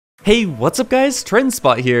Hey, what's up guys?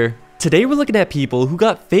 Trendspot here. Today we're looking at people who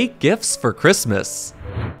got fake gifts for Christmas.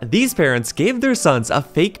 These parents gave their sons a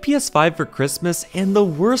fake PS5 for Christmas, and the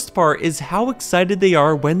worst part is how excited they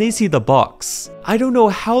are when they see the box. I don't know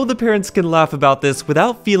how the parents can laugh about this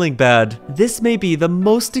without feeling bad. This may be the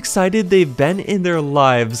most excited they've been in their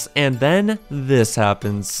lives, and then this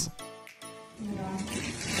happens.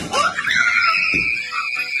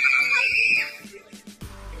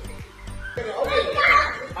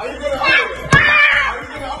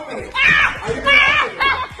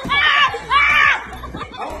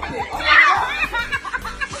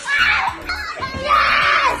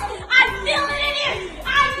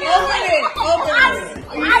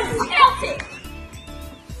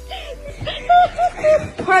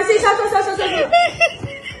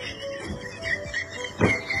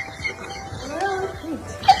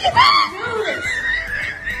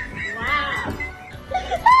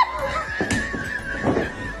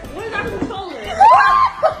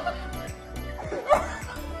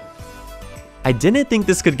 I didn't think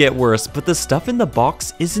this could get worse, but the stuff in the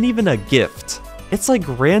box isn't even a gift. It's like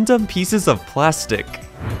random pieces of plastic.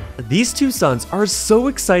 These two sons are so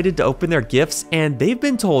excited to open their gifts, and they've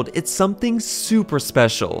been told it's something super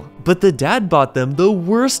special. But the dad bought them the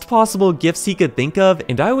worst possible gifts he could think of,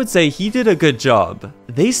 and I would say he did a good job.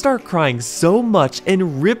 They start crying so much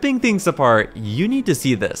and ripping things apart. You need to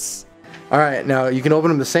see this. Alright, now you can open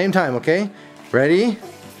them at the same time, okay? Ready?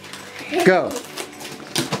 Go!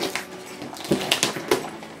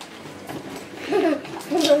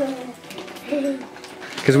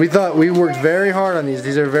 Because we worked very hard on these.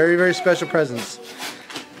 These are very, very special presents.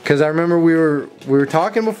 Because I remember we were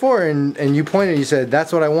talking before, and you pointed. You said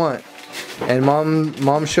that's what I want, and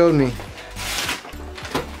mom showed me.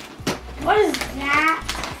 What is that?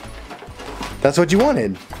 That's what you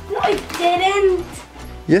wanted. No, I didn't.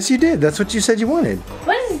 Yes, you did. That's what you said you wanted.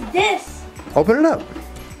 What is this? Open it up.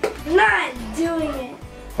 I'm not doing it.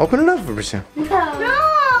 Open it up, Fabricio. No.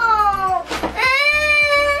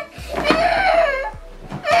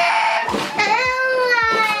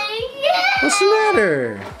 What's the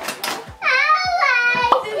matter?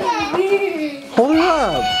 Hold it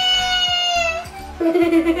up.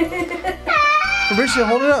 Fabricio,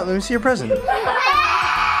 hold it up. Let me see your present.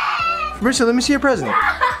 Fabricio, let me see your present.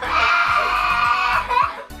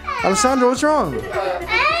 Alessandro, what's wrong?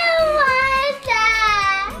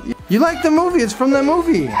 You like the movie. It's from that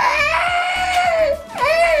movie.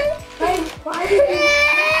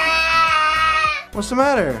 What's the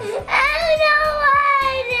matter?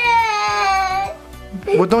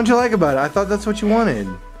 What don't you like about it? I thought that's what you wanted.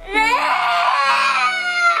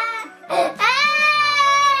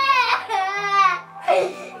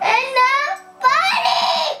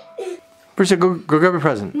 Prisha, go grab your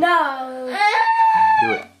present. No.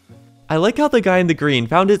 Do it. I like how the guy in the green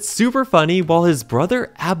found it super funny while his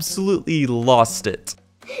brother absolutely lost it.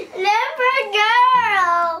 Leopard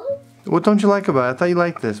girl. What don't you like about it? I thought you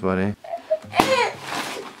liked this, buddy.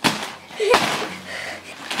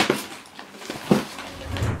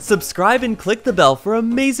 Subscribe and click the bell for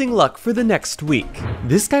amazing luck for the next week.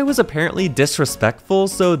 This guy was apparently disrespectful,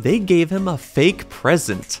 so they gave him a fake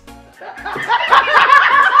present.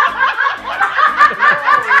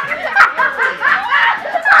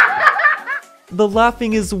 The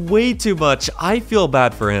laughing is way too much. I feel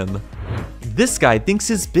bad for him. This guy thinks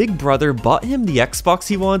his big brother bought him the Xbox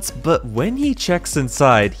he wants, but when he checks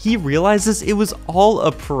inside, he realizes it was all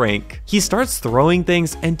a prank. He starts throwing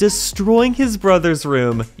things and destroying his brother's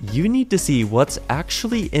room. You need to see what's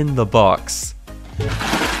actually in the box.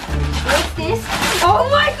 What's this? Oh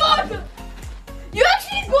my god! You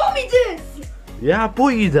actually bought me this! Yeah, I bought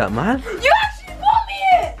you that, man. You actually bought me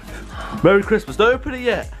it! Merry Christmas. Don't open it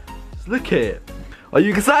yet. Just look at it. Are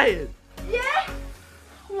you excited? Yeah?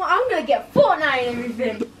 Well, I'm gonna get Fortnite and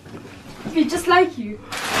everything. Be just like you.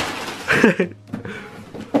 I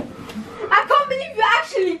can't believe you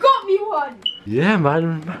actually got me one! Yeah,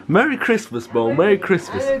 man. Merry Christmas, bro. Merry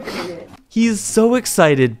Christmas. He's so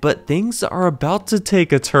excited, but things are about to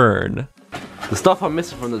take a turn. The stuff I'm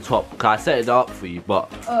missing from the top, cause I set it up for you, but...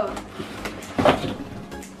 Oh.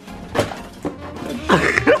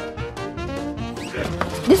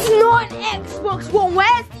 This is not an Xbox One.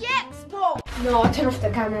 Where's the Xbox? No, turn off the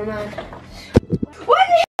camera, man. Where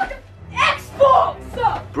the hell is the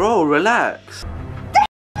Xbox? Bro, relax.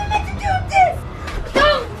 I meant to do this.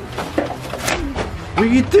 No. What are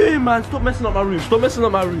you doing, man? Stop messing up my room. Stop messing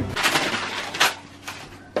up my room.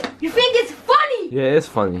 You think it's funny? Yeah, it's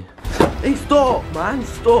funny. Hey, stop, man.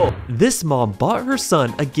 Stop. This mom bought her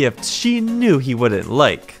son a gift she knew he wouldn't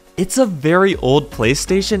like. It's a very old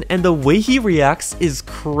PlayStation and the way he reacts is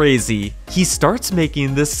crazy. He starts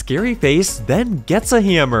making this scary face, then gets a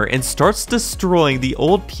hammer and starts destroying the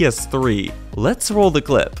old PS3. Let's roll the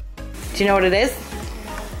clip. Do you know what it is?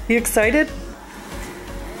 You excited?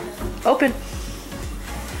 Open.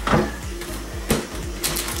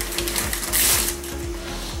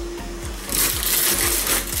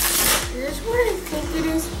 Is this what I think it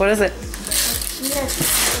is? What is it? Yes.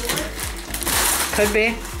 Could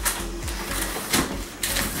be.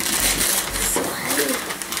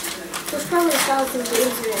 There's probably 1,000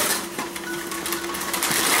 games in it.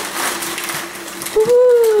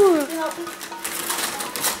 Woohoo!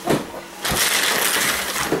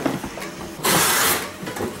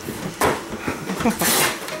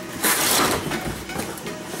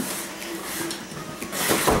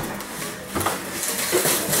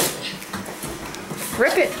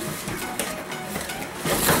 Rip it.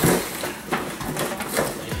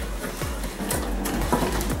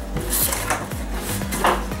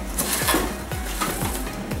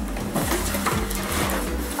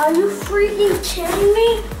 Are you freaking kidding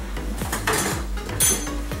me?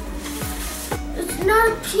 It's not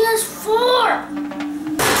a PS4!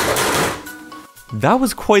 That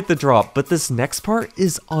was quite the drop, but this next part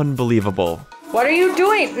is unbelievable. What are you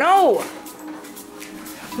doing? No!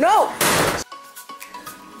 No!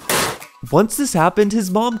 Once this happened, his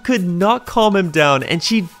mom could not calm him down and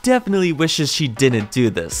she definitely wishes she didn't do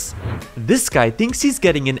this. This guy thinks he's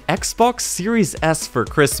getting an Xbox Series S for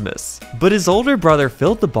Christmas, but his older brother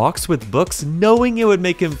filled the box with books knowing it would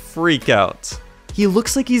make him freak out. He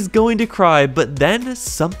looks like he's going to cry, but then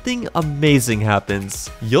something amazing happens.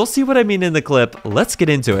 You'll see what I mean in the clip. Let's get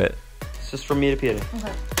into it. It's just from me to Peter.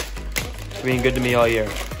 Okay. You're being good to me all year.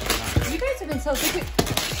 You guys have been so good.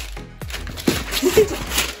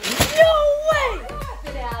 No way!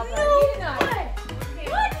 No way!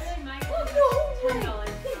 What? No way!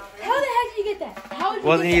 How the heck did you get that? How did you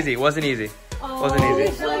Wasn't get easy. Wasn't easy. that? Wasn't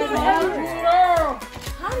easy.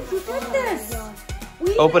 How did you get this?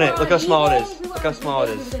 Open it. Look how small it is. Look how small it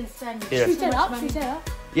is. Here. Should we set it up? Should we set it up?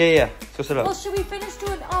 Yeah, yeah. Let's go sit Well, up. should we finish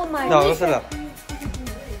doing? Oh my. No, let's sit up.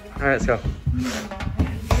 All right, let's go.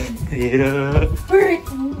 Yeah. Bert,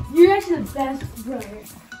 you're actually the best brother.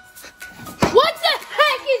 What the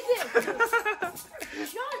heck is this?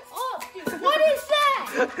 Shut up, dude. What is that?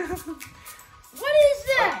 What is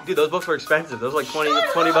that? Dude, those books were expensive. Those were like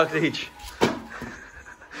 20 bucks each.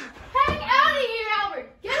 Heck out of here, Albert.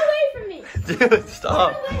 Get away from me. Dude,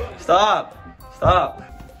 stop. Stop. Stop.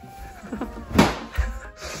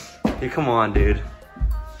 Hey, come on, dude.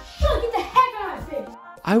 Shut get the heck out of here.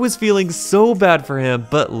 I was feeling so bad for him,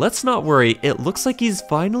 but let's not worry. It looks like he's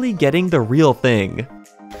finally getting the real thing.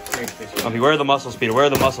 Where are the muscles, Peter? Where are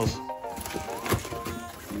the muscles?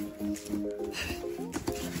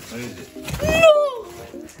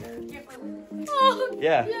 No.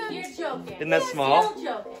 Yeah. You're joking. Isn't that small? Still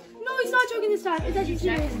joking. No, he's not joking this time. It's actually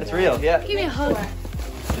serious. It's real, yeah. Give me a hug.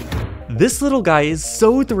 This little guy is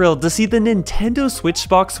so thrilled to see the Nintendo Switch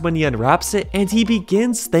box when he unwraps it, and he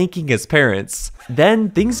begins thanking his parents. Then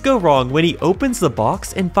things go wrong when he opens the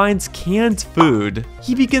box and finds canned food.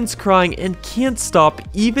 He begins crying and can't stop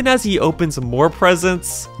even as he opens more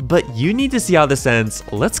presents. But you need to see how this ends.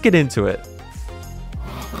 Let's get into it.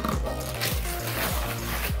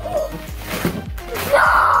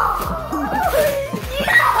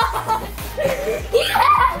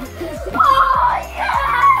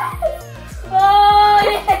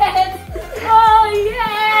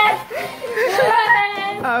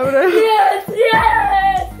 Yes,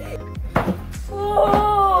 yes!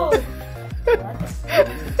 Oh!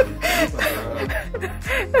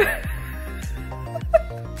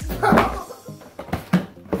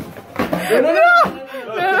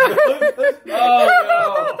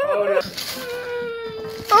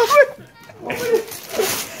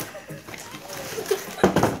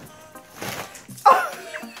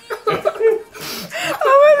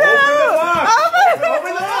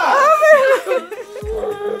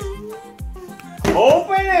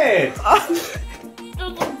 Open it!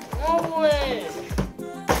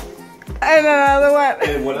 And another one.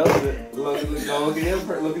 And what else is it? Look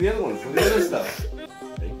at the other ones. Look at the other stuff.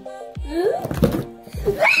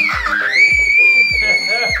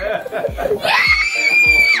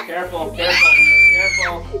 Careful.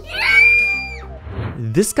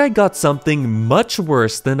 This guy got something much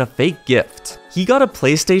worse than a fake gift. He got a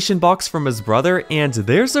PlayStation box from his brother, and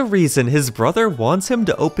there's a reason his brother wants him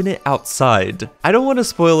to open it outside. I don't want to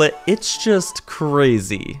spoil it, it's just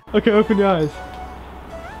crazy. Okay, open your eyes.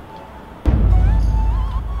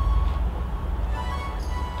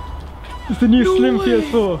 It's the new Slim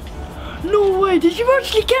PS4. No way! Wait, did you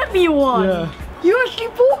actually get me one? Yeah. You actually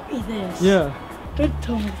bought me this? Yeah. Don't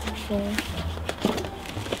tell me before.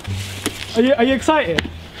 Are you excited?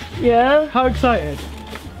 Yeah. How excited?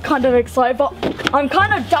 Kind of excited, but I'm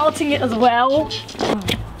kind of doubting it as well.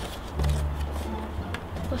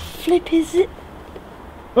 The flip is it?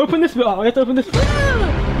 Open this bit up. You have to open this bit.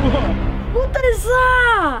 What is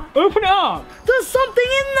that? Open it up. There's something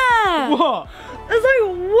in there. What? There's like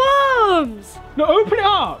worms. No, open it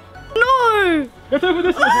up. No. You have to open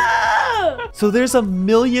this bit. Ah! So there's a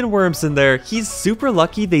million worms in there. He's super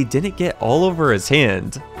lucky they didn't get all over his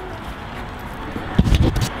hand.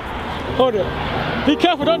 Hold it. Be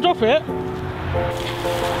careful, don't drop it.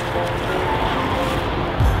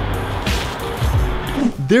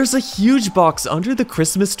 There's a huge box under the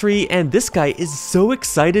Christmas tree, and this guy is so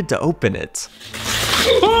excited to open it.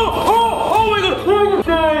 Oh my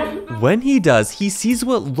god! When he does, he sees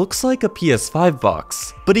what looks like a PS5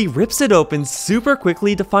 box, but he rips it open super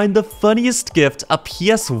quickly to find the funniest gift, a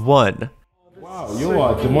PS1. Wow, you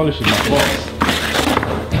are demolishing my box.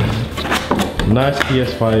 Nice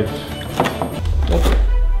PS5.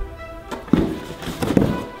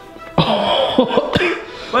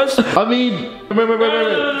 I mean, wait.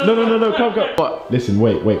 No, come. What? Listen,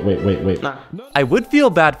 wait. I would feel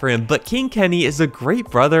bad for him, but King Kenny is a great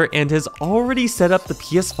brother and has already set up the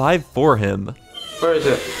PS5 for him. Where is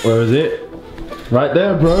it? Where is it? Right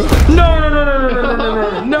there, bro. No.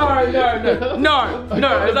 Is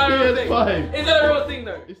that a real thing? PS5. Is that a real thing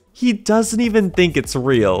though? He doesn't even think it's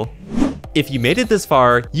real. If you made it this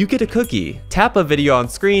far, you get a cookie. Tap a video on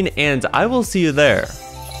screen and I will see you there.